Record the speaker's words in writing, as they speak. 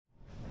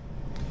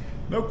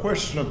No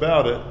question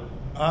about it.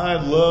 I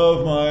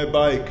love my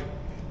bike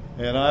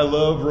and I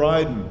love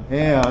riding.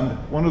 And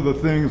one of the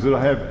things that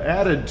I have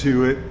added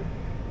to it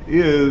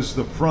is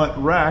the front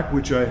rack,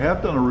 which I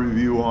have done a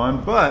review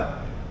on, but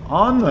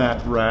on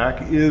that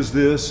rack is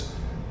this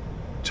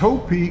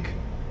TOPEAK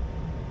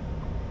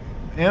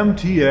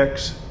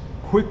MTX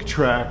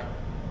QuickTrack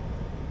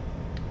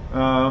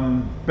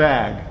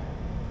bag.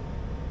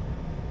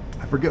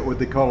 I forget what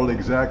they call it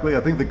exactly. I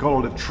think they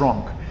call it a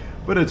trunk,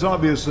 but it's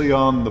obviously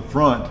on the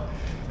front.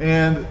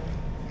 And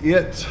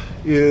it's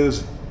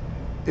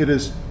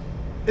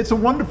a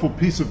wonderful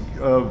piece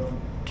of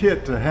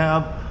kit to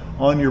have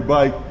on your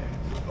bike.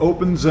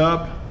 Opens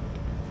up,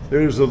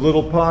 there's a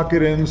little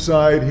pocket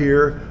inside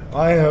here.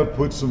 I have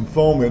put some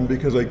foam in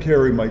because I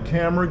carry my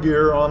camera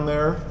gear on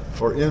there,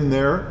 or in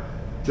there.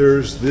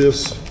 There's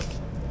this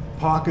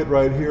pocket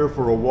right here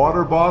for a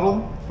water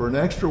bottle, for an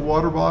extra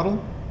water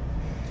bottle.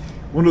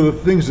 One of the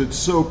things that's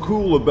so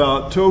cool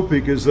about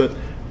TOPEAK is that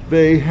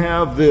they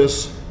have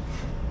this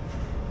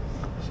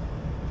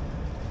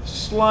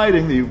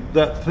sliding,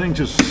 that thing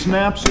just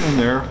snaps in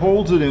there,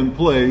 holds it in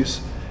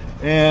place,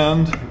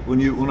 and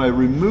when I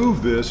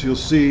remove this, you'll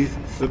see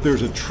that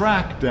there's a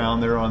track down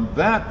there on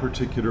that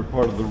particular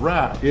part of the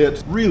rack.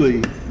 It's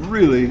really,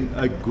 really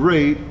a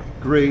great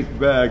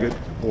bag,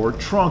 or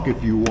trunk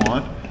if you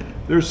want.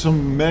 There's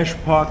some mesh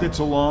pockets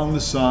along the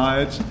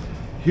sides.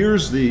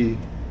 Here's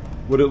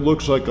what it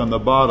looks like on the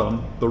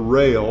bottom, the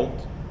rail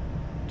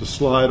to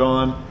slide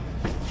on.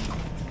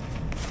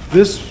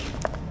 This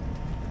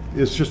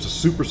is just a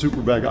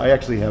super bag. I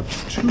actually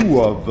have two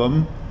of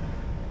them.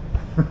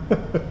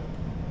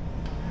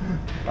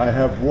 I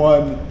have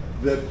one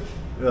that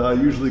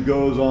usually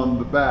goes on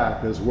the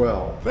back as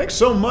well. Thanks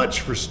so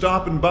much for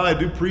stopping by. I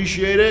do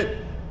appreciate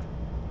it.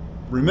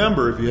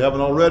 Remember, if you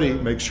haven't already,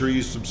 make sure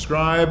you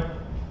subscribe,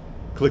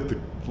 click the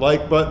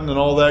like button and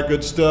all that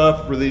good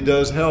stuff. Really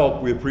does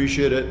help. We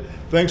appreciate it.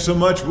 Thanks so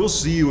much. We'll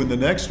see you in the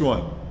next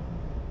one.